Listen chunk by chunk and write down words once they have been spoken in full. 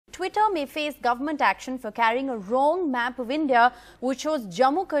Twitter may face government action for carrying a wrong map of India which shows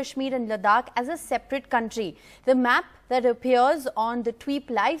Jammu, Kashmir and Ladakh as a separate country. The map that appears on the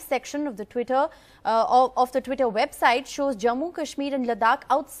Tweet Live section of the Twitter website shows Jammu, Kashmir and Ladakh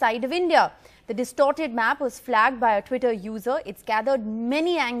outside of India. The distorted map was flagged by a Twitter user. It's gathered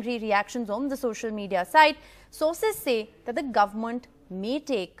many angry reactions on the social media site. Sources say that the government may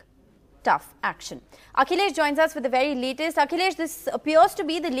take tough action. Akhilesh joins us with the very latest. Akhilesh, this appears to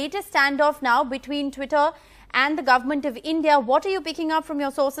be the latest standoff now between Twitter and the government of India. What are you picking up from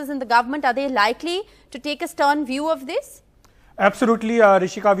your sources in the government? Are they likely to take a stern view of this? Absolutely,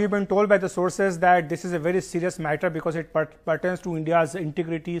 Rishika, we've been told by the sources that this is a very serious matter because it pertains to India's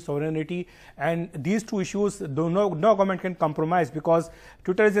integrity, sovereignty, and these two issues no government can compromise because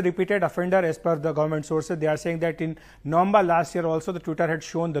Twitter is a repeated offender as per the government sources. They are saying that in November last year also the Twitter had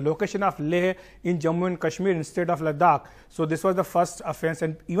shown the location of Leh in Jammu and Kashmir instead of Ladakh. So this was the first offense,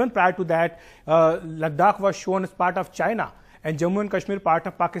 and even prior to that, Ladakh was shown as part of China and Jammu and Kashmir part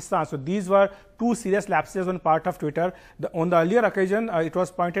of Pakistan. So these were two serious lapses on part of Twitter. On the earlier occasion, it was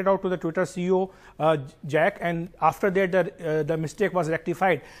pointed out to the Twitter CEO, Jack, and after that the mistake was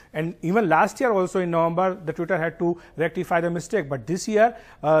rectified. And even last year also in November, the Twitter had to rectify the mistake. But this year,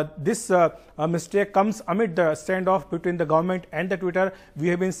 this mistake comes amid the standoff between the government and the Twitter. We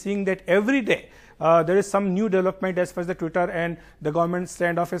have been seeing that every day. There is some new development as far as the Twitter and the government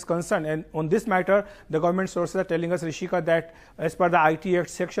standoff is concerned. And on this matter, the government sources are telling us, Rishika, that as per the IT Act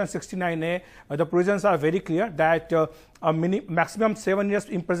Section 69A, the provisions are very clear that a maximum 7 years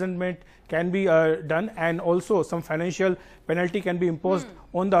imprisonment can be done, and also some financial penalty can be imposed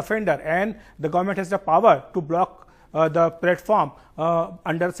on the offender. And the government has the power to block the platform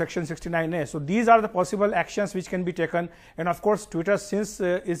under Section 69A. So these are the possible actions which can be taken. And of course, Twitter, since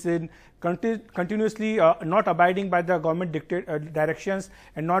is in continuously not abiding by the government directions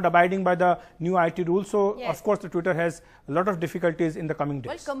and not abiding by the new IT rules. So yes, of course, the Twitter has a lot of difficulties in the coming days.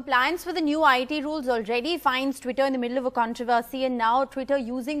 Well, compliance with the new IT rules already finds Twitter in the middle of a controversy, and now Twitter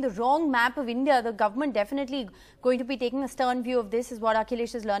using the wrong map of India. The government definitely going to be taking a stern view of this, is what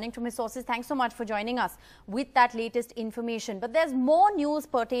Akhilesh is learning from his sources. Thanks so much for joining us with that latest information. But there's more news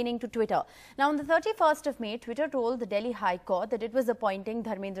pertaining to Twitter. Now, on the 31st of May, Twitter told the Delhi High Court that it was appointing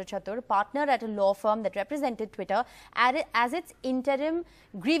Dharmendra Chatur, partner at a law firm that represented Twitter, as its interim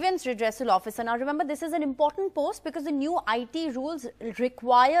grievance redressal officer. Now, remember, this is an important post because the new IT rules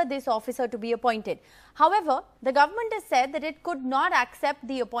require this officer to be appointed. However, the government has said that it could not accept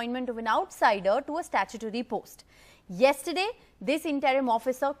the appointment of an outsider to a statutory post. Yesterday, this interim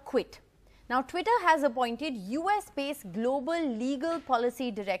officer quit. Now, Twitter has appointed US-based Global Legal Policy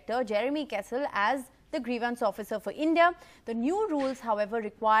Director Jeremy Kessel as the grievance officer for India. The new rules, however,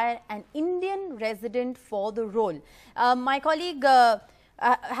 require an Indian resident for the role. My colleagues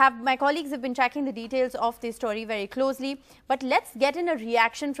have been tracking the details of this story very closely. But let's get in a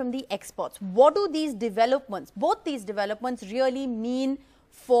reaction from the experts. What do these developments, both these developments, really mean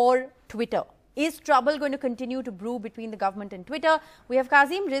for Twitter? Is trouble going to continue to brew between the government and Twitter? We have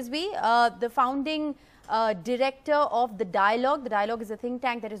Kazim Rizvi, the founding director of The Dialogue. The Dialogue is a think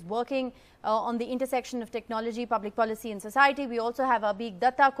tank that is working on the intersection of technology, public policy and society. We also have Abhig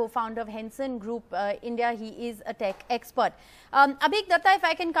Datta, co-founder of Henson Group India. He is a tech expert. Abhig Datta, if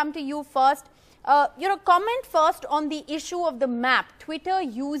I can come to you first. Comment first on the issue of the map. Twitter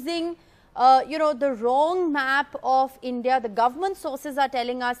using the wrong map of India. The government sources are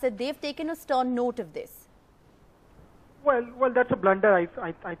telling us that they've taken a stern note of this. Well, that's a blunder.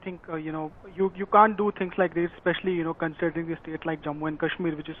 I think you can't do things like this, especially considering a state like Jammu and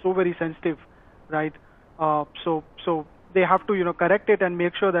Kashmir, which is so very sensitive, right? So they have to correct it and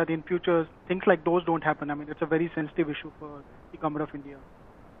make sure that in future things like those don't happen. I mean, it's a very sensitive issue for the government of India.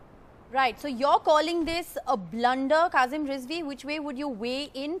 Right. So you're calling this a blunder, Kazim Rizvi. Which way would you weigh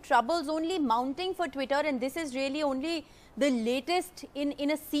in? Trouble's only mounting for Twitter, and this is really only the latest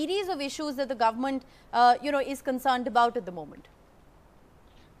in a series of issues that the government, is concerned about at the moment.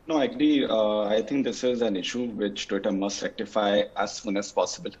 No, I agree. I think this is an issue which Twitter must rectify as soon as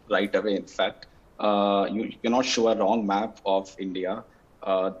possible, right away. In fact, you cannot show a wrong map of India.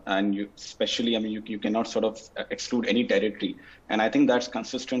 And you cannot sort of exclude any territory. And I think that's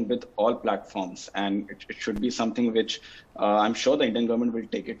consistent with all platforms. And it should be something which I'm sure the Indian government will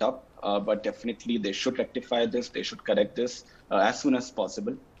take it up. But definitely they should rectify this. They should correct this as soon as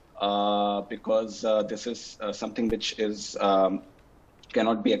possible, because this is something which is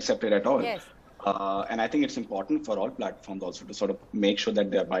cannot be accepted at all. Yes. And I think it's important for all platforms also to sort of make sure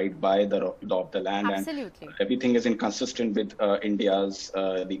that they abide by the law of the land. Absolutely. And everything is inconsistent with India's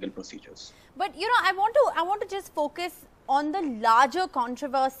legal procedures. But I want to just focus on the larger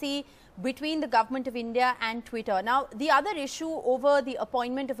controversy between the government of India and Twitter. Now, the other issue over the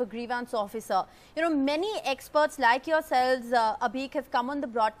appointment of a grievance officer, many experts like yourselves, Abhik, have come on the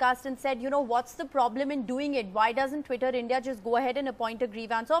broadcast and said, what's the problem in doing it? Why doesn't Twitter India just go ahead and appoint a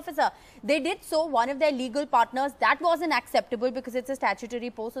grievance officer? They did so. One of their legal partners, that wasn't acceptable because it's a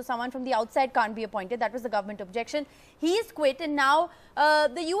statutory post, so someone from the outside can't be appointed. That was the government objection. He's quit, and now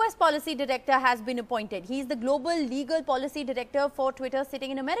the US policy director has been appointed. He's the global legal policy director for Twitter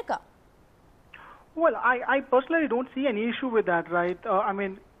sitting in America. Well, I personally don't see any issue with that, right? I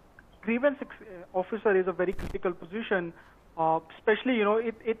mean, grievance officer is a very critical position, especially,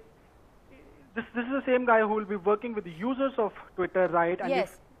 this is the same guy who will be working with the users of Twitter, right? And yes.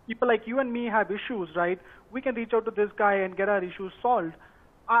 If people like you and me have issues, right, we can reach out to this guy and get our issues solved.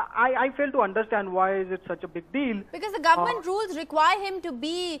 I fail to understand why is it such a big deal. Because the government rules require him to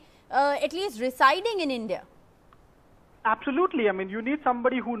be at least residing in India. Absolutely. I mean, you need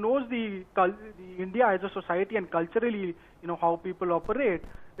somebody who knows the India as a society and culturally, how people operate.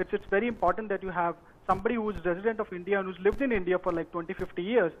 It's very important that you have somebody who is resident of India and who's lived in India for like 20, 50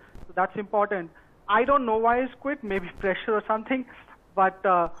 years. So that's important. I don't know why he's quit, maybe pressure or something, but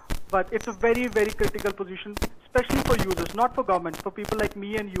it's a very, very critical position, especially for users, not for government, for people like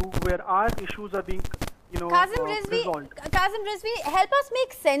me and you, where our issues are being, resolved. Kazim Rizvi, help us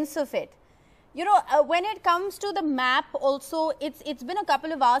make sense of it. When it comes to the map also, it's been a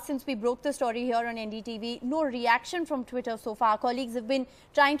couple of hours since we broke the story here on NDTV. No reaction from Twitter so far. Colleagues have been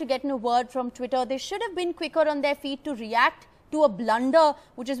trying to get in a word from Twitter. They should have been quicker on their feet to react to a blunder,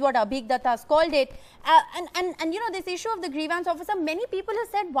 which is what Abhik Datta has called it. And this issue of the grievance officer, many people have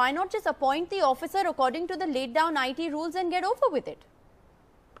said, why not just appoint the officer according to the laid down IT rules and get over with it?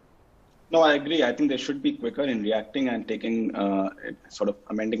 No, I agree. I think they should be quicker in reacting and taking, sort of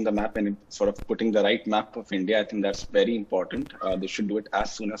amending the map and sort of putting the right map of India. I think that's very important. They should do it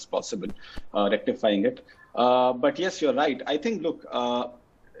as soon as possible, rectifying it. But yes, you're right. I think, look,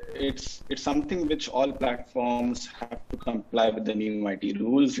 it's something which all platforms have to comply with the new IT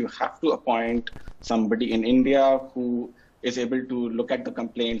rules. You have to appoint somebody in India who is able to look at the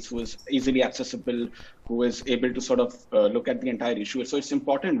complaints, who is easily accessible, who is able to sort of look at the entire issue. So it's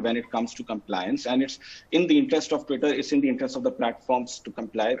important when it comes to compliance, and it's in the interest of Twitter, it's in the interest of the platforms to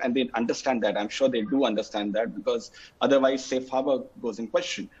comply, and they understand that. I'm sure they do understand that, because otherwise safe harbor goes in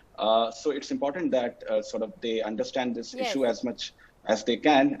question. So it's important that sort of they understand this issue as much as they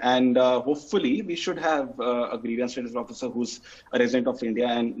can, and hopefully we should have a grievance officer who's a resident of India,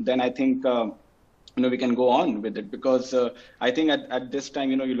 and then I think we can go on with it, because I think at this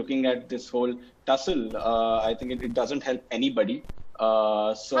time, you're looking at this whole tussle. I think it doesn't help anybody.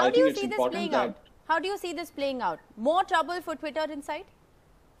 So I think it's important that. How do you see this playing out? More trouble for Twitter inside?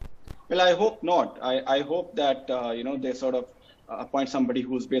 Well, I hope not. I hope that they sort of appoint somebody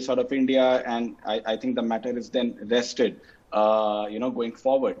who's based out of India, and I think the matter is then rested, going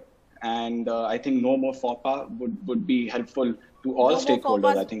forward. And I think no more FOPA would be helpful to all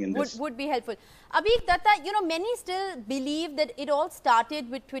stakeholders, I think, in this. Would be helpful. Abhik Datta, many still believe that it all started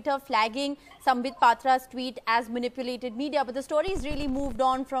with Twitter flagging Sambit Patra's tweet as manipulated media, but the story's really moved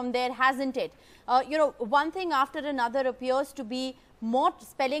on from there, hasn't it? One thing after another appears to be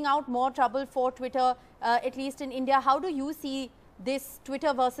spelling out more trouble for Twitter, at least in India. How do you see this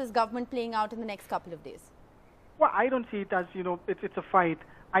Twitter versus government playing out in the next couple of days? Well, I don't see it as, it's a fight.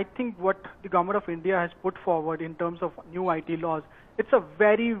 I think what the government of India has put forward in terms of new IT laws, it's a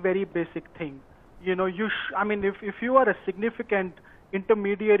very, very basic thing. If you are a significant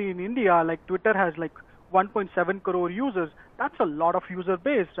intermediary in India, like Twitter has like 1.7 crore users, that's a lot of user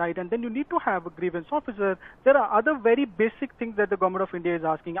base, right? And then you need to have a grievance officer. There are other very basic things that the government of India is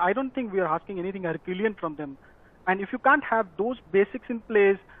asking. I don't think we are asking anything Herculean from them. And if you can't have those basics in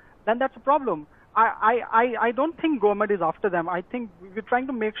place, then that's a problem. I don't think government is after them. I think we're trying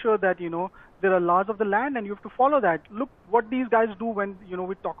to make sure that, there are laws of the land and you have to follow that. Look what these guys do when,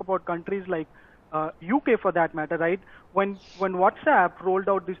 we talk about countries like UK for that matter, right? When WhatsApp rolled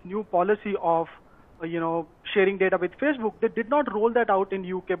out this new policy of, sharing data with Facebook, they did not roll that out in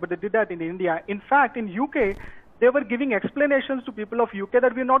UK, but they did that in India. In fact, in UK, they were giving explanations to people of UK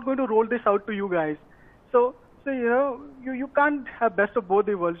that we're not going to roll this out to you guys. So you can't have best of both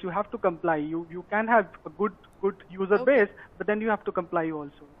the worlds. You have to comply. You can have a good user base, but then you have to comply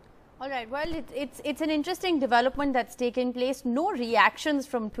also. All right. Well, it's an interesting development that's taken place. No reactions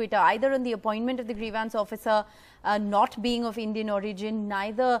from Twitter, either on the appointment of the grievance officer not being of Indian origin.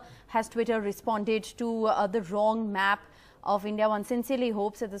 Neither has Twitter responded to the wrong map of India. One sincerely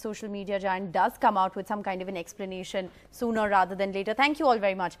hopes that the social media giant does come out with some kind of an explanation sooner rather than later. Thank you all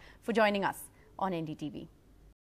very much for joining us on NDTV.